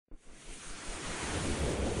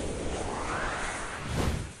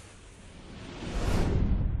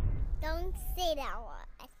say that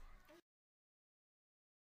one.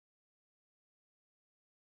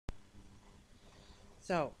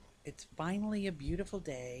 So, it's finally a beautiful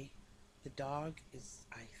day. The dog is,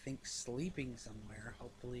 I think, sleeping somewhere.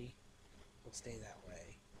 Hopefully, will stay that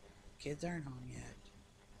way. Kids aren't home yet.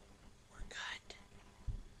 We're good.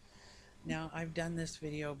 Now, I've done this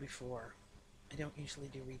video before. I don't usually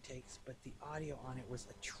do retakes, but the audio on it was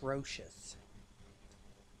atrocious.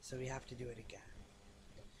 So we have to do it again.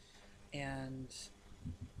 And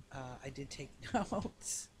I did take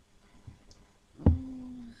notes.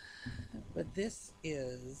 But this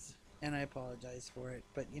is, and I apologize for it,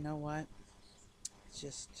 but you know what? It's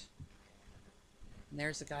just, and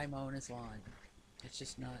there's a guy mowing his lawn. It's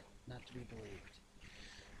just not to be believed.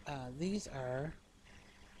 These are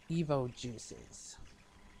eVo juices.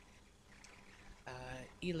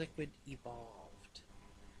 E-liquid evolved.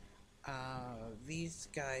 These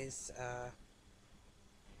guys,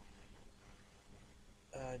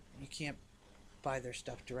 you can't buy their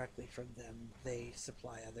stuff directly from them. They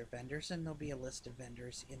supply other vendors, and there'll be a list of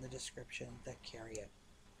vendors in the description that carry it,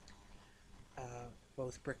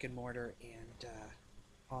 both brick and mortar and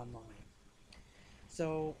online.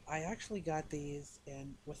 So I actually got these,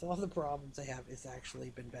 and with all the problems I have, it's actually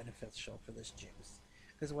been beneficial for this juice,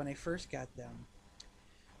 because when I first got them,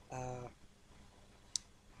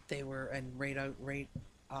 they were, and right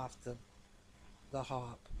off the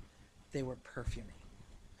hop, they were perfuming.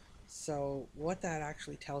 So what that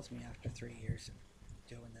actually tells me after 3 years of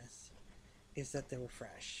doing this is that they were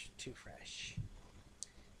fresh, too fresh.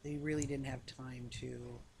 They really didn't have time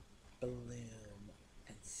to bloom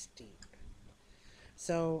and steep.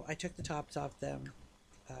 So I took the tops off them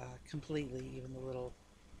completely, even the little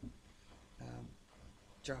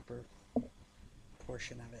dropper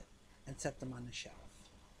portion of it, and set them on the shelf.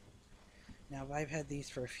 Now I've had these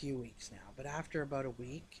for a few weeks now, but after about a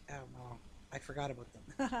week, well, I forgot about them.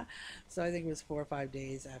 So I think it was 4 or 5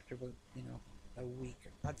 days after, you know, a week.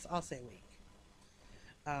 I'll say a week.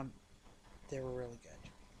 They were really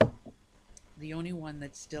good. The only one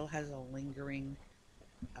that still has a lingering,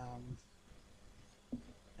 and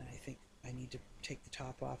I think I need to take the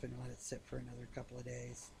top off and let it sit for another couple of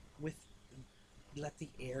days, let the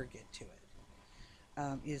air get to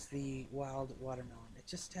it, is the wild watermelon. It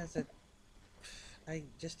just has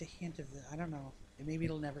just a hint of I don't know. Maybe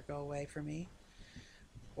it'll never go away for me,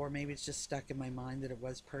 or maybe it's just stuck in my mind that it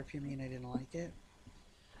was perfumey and I didn't like it.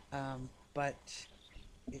 But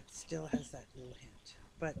it still has that little hint.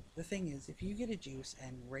 But the thing is, if you get a juice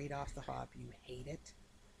and right off the hop you hate it,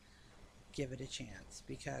 give it a chance,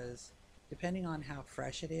 because depending on how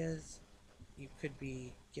fresh it is, you could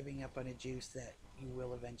be giving up on a juice that you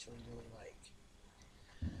will eventually really like.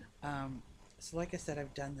 So like I said,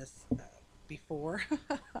 I've done this before.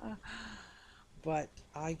 But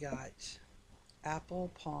I got apple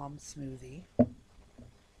palm smoothie,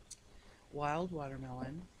 wild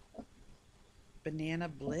watermelon, banana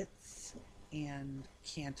blitz, and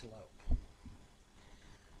cantaloupe.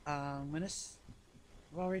 I've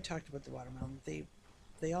already talked about the watermelon.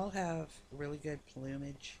 They all have really good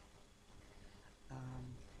plumage,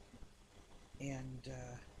 and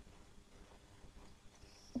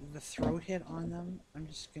the throat hit on them. I'm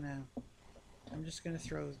just gonna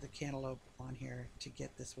throw the cantaloupe on here to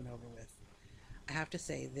get this one over with. I have to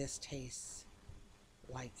say, this tastes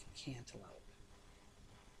like cantaloupe.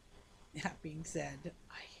 That being said,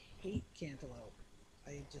 I hate cantaloupe.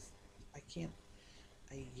 I can't,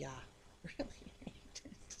 really hate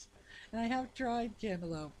it. And I have tried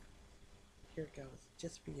cantaloupe. Here it goes,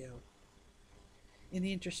 just for you. In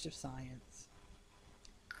the interest of science.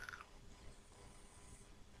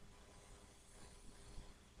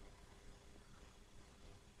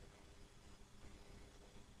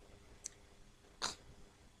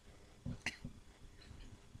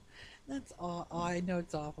 That's all. I know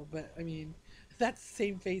it's awful, but I mean, that's the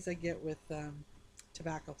same face I get with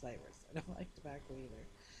tobacco flavors. I don't like tobacco either.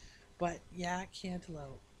 But yeah,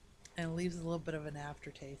 cantaloupe. And it leaves a little bit of an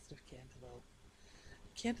aftertaste of cantaloupe.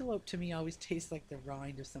 Cantaloupe to me always tastes like the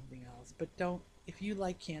rind of something else. But if you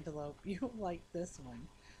like cantaloupe, you'll like this one.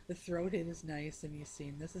 The throat hit is nice, and you've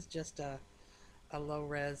seen this is just a low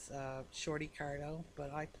res shorty cardo,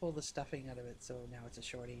 but I pull the stuffing out of it, so now it's a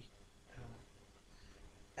shorty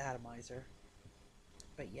atomizer.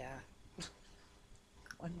 But yeah,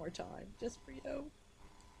 one more time, just for you.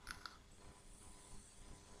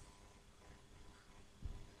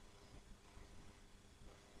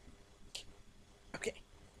 Okay,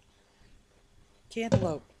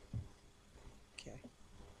 cantaloupe. Okay,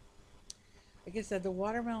 like I said, the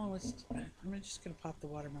watermelon was, I'm just gonna pop the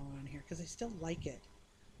watermelon on here because I still like it,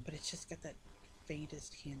 but it's just got that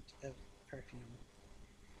faintest hint of perfume.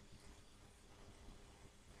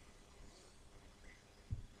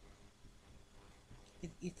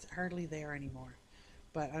 It's hardly there anymore,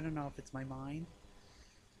 but I don't know if it's my mind.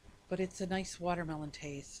 But it's a nice watermelon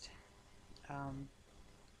taste. Um,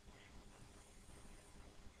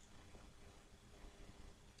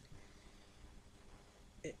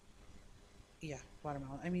 it, yeah,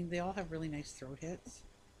 watermelon. I mean, they all have really nice throat hits.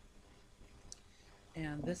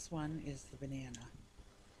 And this one is the banana.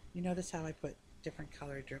 You notice how I put different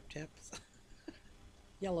colored drip tips?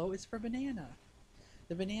 Yellow is for banana.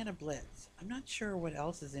 The Banana Blitz. I'm not sure what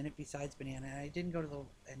else is in it besides banana. I didn't go to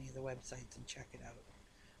any of the websites and check it out.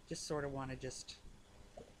 Just sort of want to just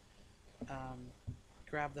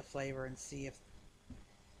grab the flavor and see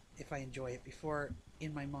if I enjoy it before,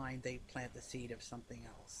 in my mind, they plant the seed of something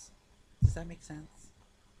else. Does that make sense?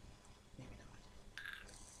 Maybe not.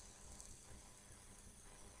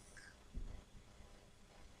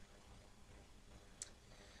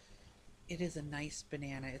 It is a nice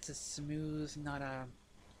banana. It's a smooth, not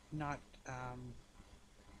not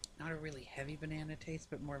a really heavy banana taste,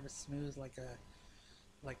 but more of a smooth, like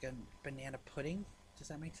a banana pudding. Does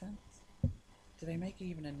that make sense? Did I make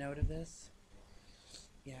even a note of this?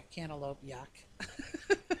 Yeah, cantaloupe, yuck.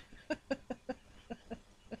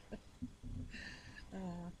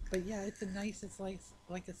 But yeah, it's a nice, it's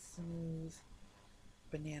like a smooth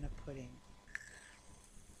banana pudding.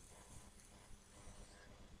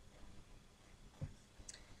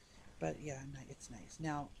 But yeah, it's nice.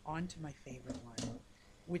 Now, on to my favorite one,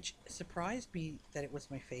 which surprised me that it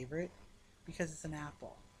was my favorite because it's an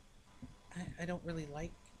apple. I don't really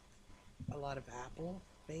like a lot of apple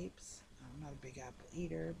vapes. I'm not a big apple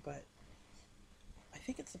eater, but I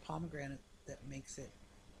think it's the pomegranate that makes it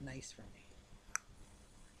nice for me.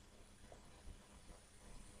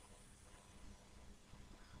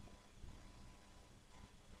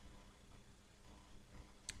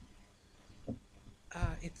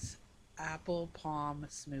 It's apple palm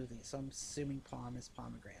smoothie, so I'm assuming palm is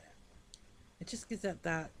pomegranate. It just gives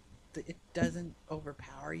that it doesn't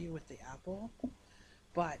overpower you with the apple,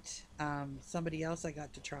 but somebody else I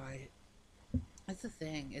got to try. That's the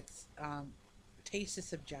thing. It's taste is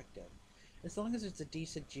subjective. As long as it's a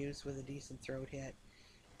decent juice with a decent throat hit,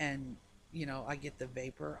 and I get the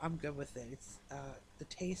vapor, I'm good with it. It's the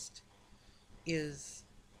taste is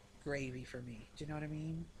gravy for me. Do you know what I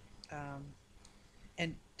mean? Um,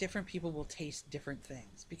 and different people will taste different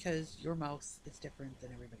things because your mouth is different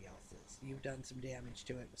than everybody else's. You've done some damage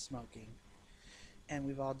to it with smoking, and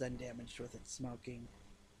we've all done damage with it smoking.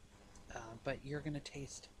 But you're going to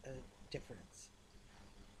taste a difference.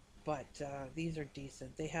 But these are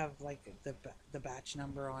decent. They have like the batch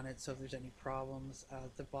number on it, so if there's any problems,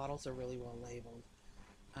 the bottles are really well labeled.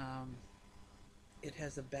 Um, it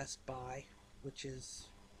has a best buy, which is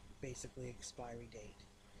basically expiry date.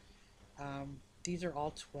 These are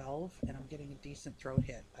all 12, and I'm getting a decent throat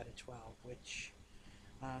hit out of 12, which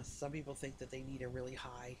some people think that they need a really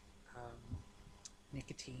high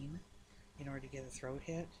nicotine in order to get a throat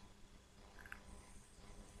hit.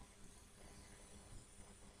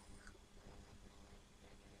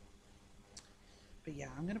 But yeah,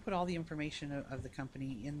 I'm going to put all the information of the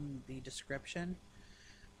company in the description,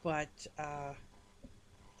 but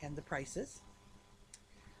and the prices.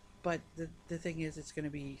 But the thing is, it's going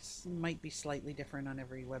to be, might be slightly different on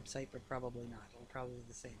every website, but probably not. It'll probably be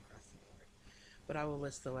the same across the board. But I will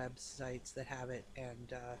list the websites that have it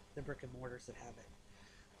and the brick and mortars that have it.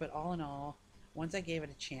 But all in all, once I gave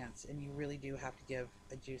it a chance, and you really do have to give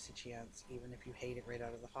a juice a chance, even if you hate it right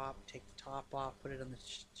out of the hop, take the top off, put it on the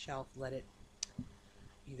shelf, let it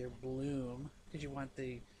either bloom, because you want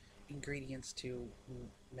the ingredients to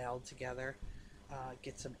meld together,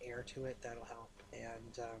 get some air to it, that'll help,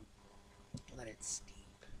 and let it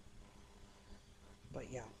steep. But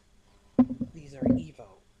yeah, these are eVo,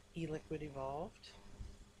 e-liquid evolved,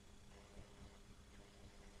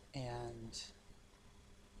 and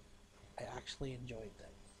I actually enjoyed them.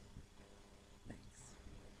 Thanks.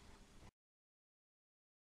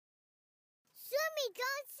 Sumi,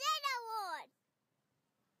 don't say that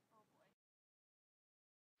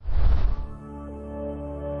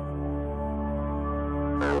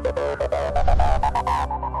word.